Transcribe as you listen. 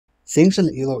Things in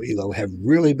Iloilo have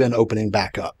really been opening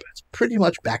back up. It's pretty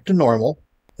much back to normal.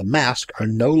 The masks are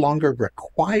no longer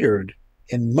required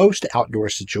in most outdoor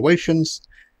situations,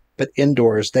 but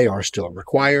indoors they are still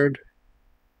required.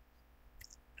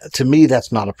 To me,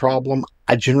 that's not a problem.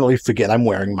 I generally forget I'm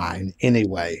wearing mine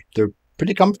anyway. They're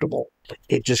pretty comfortable.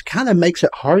 It just kind of makes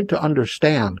it hard to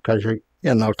understand because you're,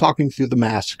 talking through the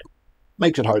mask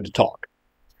makes it hard to talk.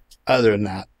 Other than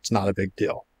that, it's not a big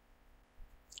deal.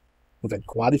 We've had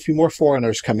quite a few more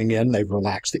foreigners coming in. They've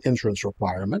relaxed the entrance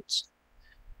requirements.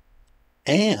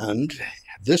 And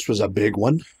this was a big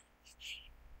one.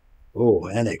 Oh,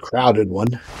 and a crowded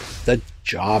one. The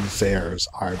job fairs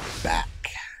are back.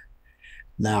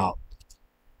 Now,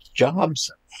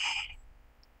 jobs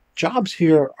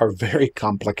here are very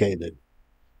complicated.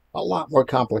 A lot more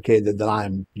complicated than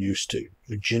I'm used to.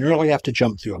 You generally have to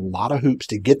jump through a lot of hoops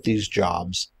to get these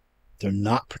jobs. They're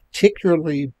not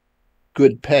particularly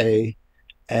good pay,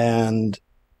 and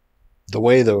the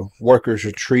way the workers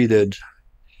are treated,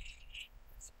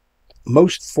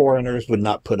 most foreigners would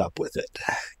not put up with it.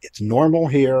 It's normal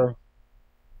here.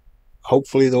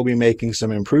 Hopefully they'll be making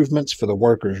some improvements for the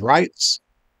workers' rights,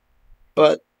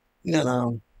 but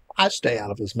I stay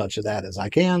out of as much of that as I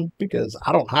can because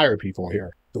I don't hire people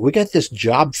here. But we got this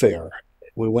job fair.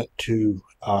 We went to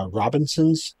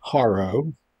Robinson's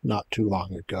Haro not too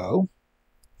long ago,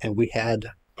 and we had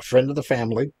a friend of the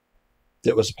family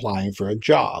that was applying for a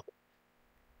job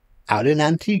out in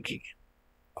Antique,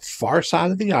 a far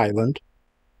side of the island,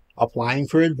 applying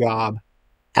for a job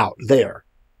out there,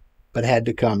 but had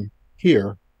to come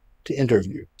here to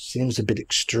interview. Seems a bit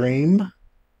extreme,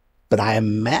 but I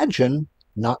imagine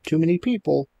not too many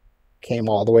people came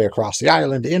all the way across the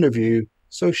island to interview,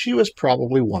 so she was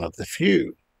probably one of the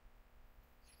few.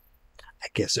 I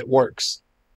guess it works.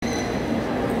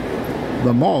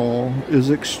 The mall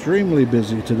is extremely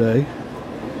busy today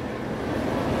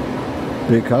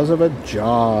because of a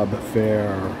job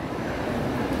fair.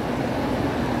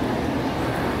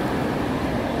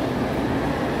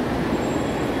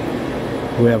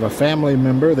 We have a family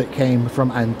member that came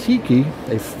from Antique,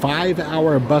 a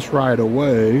 5-hour bus ride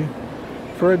away,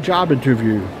 for a job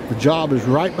interview. The job is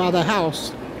right by the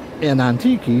house in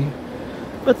Antique,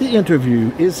 but the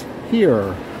interview is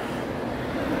here.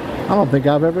 I don't think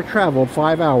I've ever traveled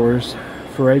 5 hours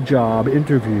for a job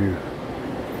interview.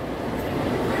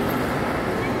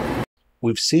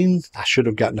 We've seen, I should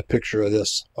have gotten a picture of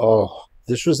this. Oh,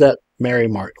 this was at Mary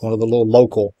Mart, one of the little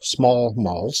local small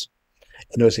malls.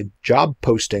 And there was a job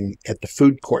posting at the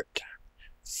food court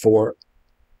for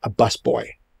a busboy.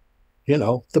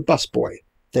 The busboy.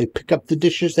 They pick up the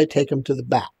dishes, they take them to the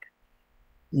back.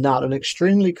 Not an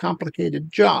extremely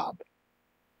complicated job.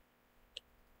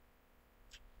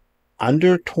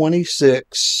 Under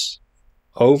 26,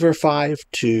 over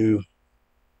 5'2",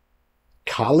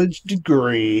 college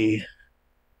degree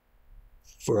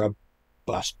for a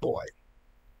busboy.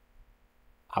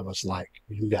 I was like,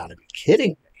 you gotta be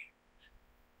kidding me.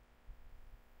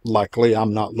 Luckily,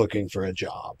 I'm not looking for a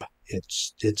job.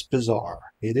 It's bizarre.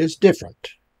 It is different.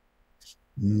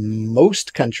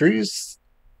 Most countries,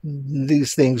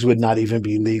 these things would not even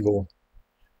be legal.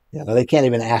 They can't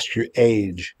even ask your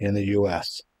age in the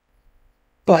U.S.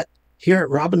 But here at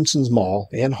Robinson's Mall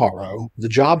in Haro, the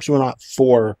jobs were not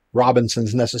for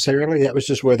Robinson's necessarily. That was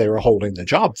just where they were holding the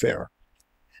job fair.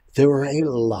 There were a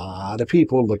lot of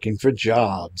people looking for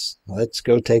jobs. Let's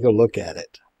go take a look at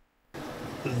it.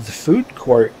 The food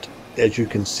court, as you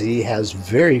can see, has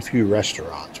very few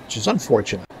restaurants, which is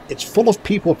unfortunate. It's full of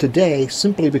people today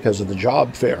simply because of the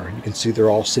job fair. You can see they're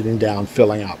all sitting down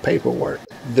filling out paperwork.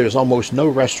 There's almost no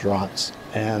restaurants,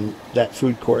 and that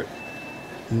food court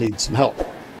needs some help.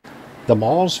 The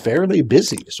mall's fairly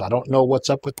busy, so I don't know what's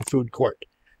up with the food court.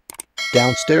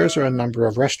 Downstairs are a number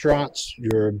of restaurants,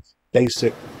 your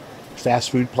basic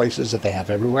fast food places that they have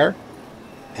everywhere,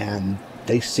 and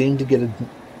they seem to get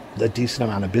a decent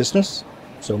amount of business.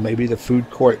 So maybe the food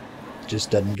court just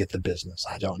doesn't get the business.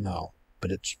 I don't know,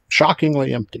 but it's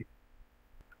shockingly empty.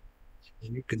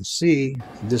 And you can see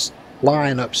this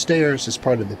line upstairs is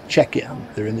part of the check-in.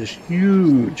 They're in this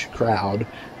huge crowd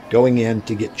going in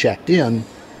to get checked in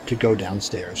to go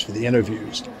downstairs for the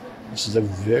interviews. This is a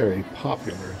very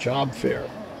popular job fair.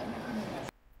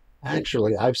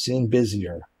 Actually, I've seen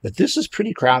busier, but this is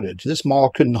pretty crowded. This mall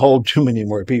couldn't hold too many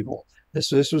more people.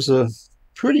 This was a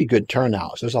pretty good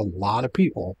turnout. There's a lot of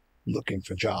people looking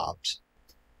for jobs.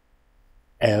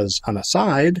 As an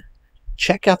aside,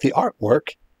 check out the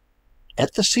artwork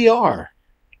at the CR.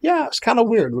 Yeah, it's kind of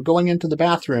weird. We're going into the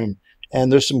bathroom,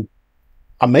 and there's some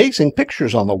amazing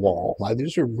pictures on the wall. Like,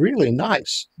 these are really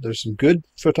nice. There's some good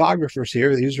photographers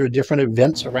here. These are different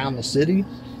events around the city.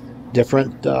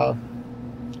 different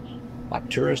like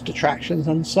tourist attractions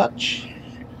and such.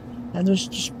 And there's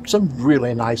just some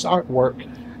really nice artwork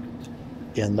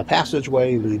in the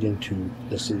passageway leading to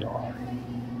the CR.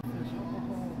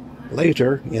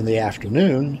 Later in the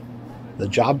afternoon, the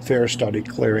job fair started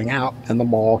clearing out and the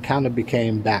mall kind of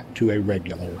became back to a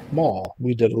regular mall.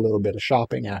 We did a little bit of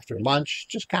shopping after lunch,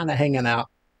 just kind of hanging out,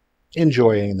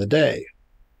 enjoying the day.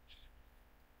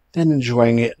 And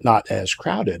enjoying it not as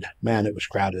crowded. Man, it was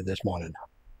crowded this morning.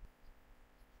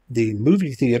 The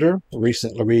movie theater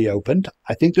recently reopened.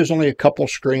 I think there's only a couple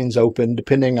screens open,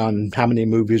 depending on how many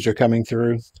movies are coming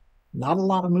through. Not a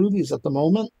lot of movies at the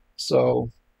moment, so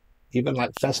even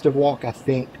like Festive Walk, I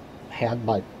think, had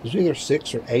like, it was either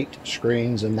 6 or 8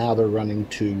 screens, and now they're running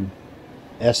 2.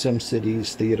 SM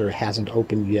City's theater hasn't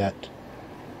opened yet.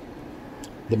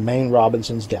 The main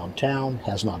Robinsons downtown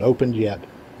has not opened yet.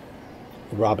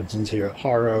 The Robinsons here at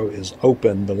Jaro is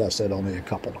open, but that's at only a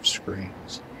couple of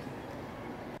screens.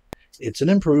 It's an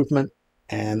improvement,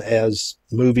 and as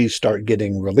movies start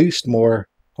getting released more,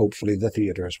 hopefully the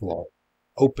theaters will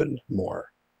open more.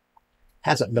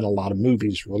 Hasn't been a lot of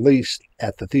movies released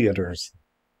at the theaters,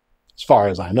 as far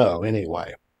as I know,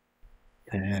 anyway.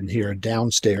 And here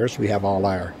downstairs, we have all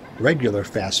our regular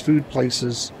fast food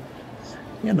places.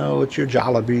 You know, it's your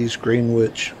Jollibees,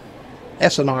 Greenwich.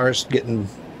 S&R's getting,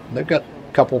 they've got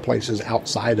a couple places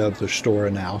outside of the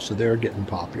store now, so they're getting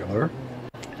popular.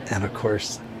 And of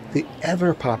course, the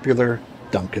ever-popular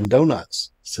Dunkin'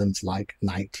 Donuts, since like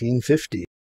 1950.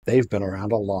 They've been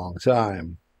around a long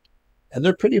time. And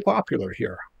they're pretty popular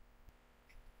here.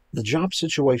 The job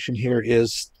situation here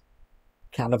is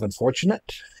kind of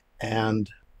unfortunate, and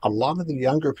a lot of the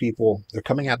younger people, they're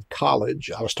coming out of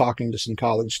college. I was talking to some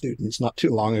college students not too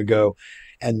long ago,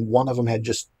 and one of them had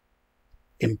just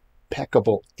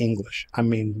impeccable English. I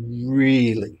mean,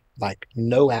 really, like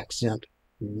no accent,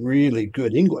 really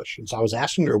good English. And so I was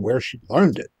asking her where she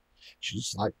learned it.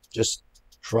 She's like, just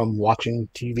from watching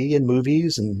TV and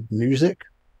movies and music.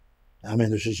 I mean,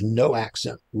 there's just no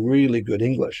accent, really good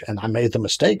English. And I made the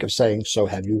mistake of saying, so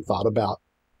have you thought about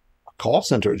a call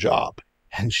center job?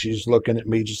 And she's looking at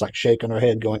me just like shaking her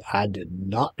head going, I did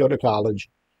not go to college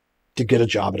to get a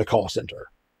job at a call center.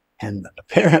 And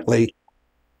apparently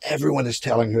everyone is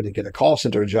telling her to get a call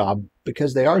center job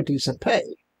because they are decent pay.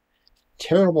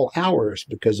 Terrible hours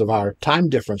because of our time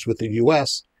difference with the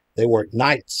U.S. They work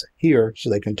nights here so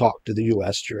they can talk to the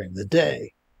U.S. during the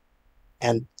day.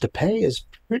 And the pay is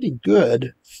pretty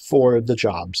good for the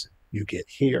jobs you get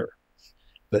here.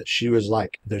 But she was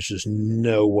like, there's just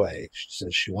no way. She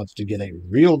says she wants to get a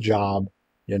real job,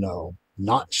 you know,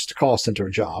 not just a call center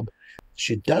job.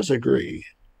 She does agree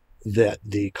that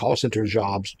the call center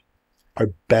jobs are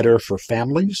better for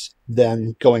families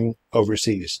than going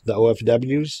overseas. The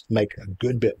OFWs make a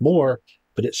good bit more,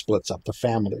 but it splits up the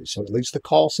family. So at least the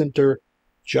call center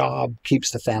job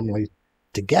keeps the family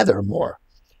together more.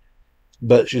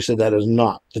 But she said that is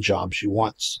not the job she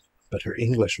wants. But her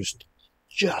English was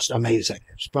just amazing.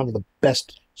 It's one of the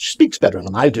best. She speaks better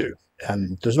than I do.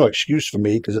 And there's no excuse for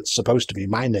me because it's supposed to be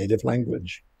my native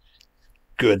language.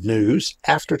 Good news.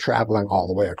 After traveling all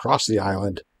the way across the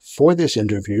island for this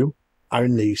interview, our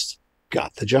niece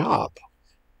got the job.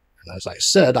 And as I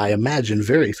said, I imagine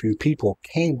very few people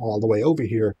came all the way over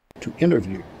here to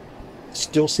interview. It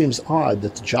still seems odd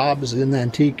that the job is in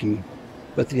Antique,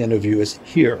 but the interview is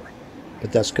here.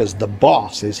 But that's because the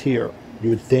boss is here. You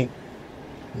would think,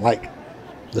 like,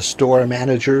 the store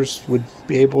managers would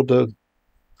be able to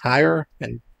hire,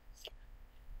 and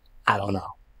I don't know.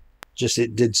 Just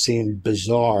it did seem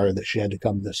bizarre that she had to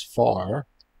come this far.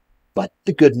 But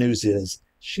the good news is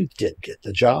she did get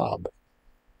the job.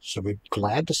 So we're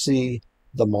glad to see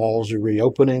the malls are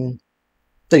reopening.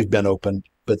 They've been open,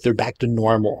 but they're back to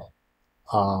normal.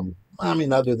 I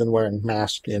mean, other than wearing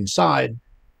masks inside,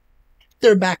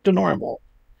 they're back to normal.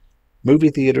 Movie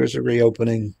theaters are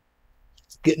reopening.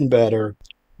 It's getting better.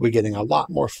 We're getting a lot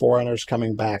more foreigners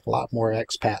coming back. A lot more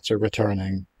expats are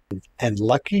returning. And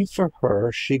lucky for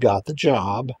her, she got the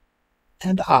job,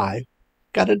 and I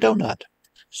got a donut.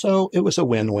 So it was a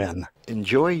win-win.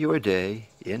 Enjoy your day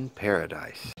in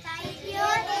paradise.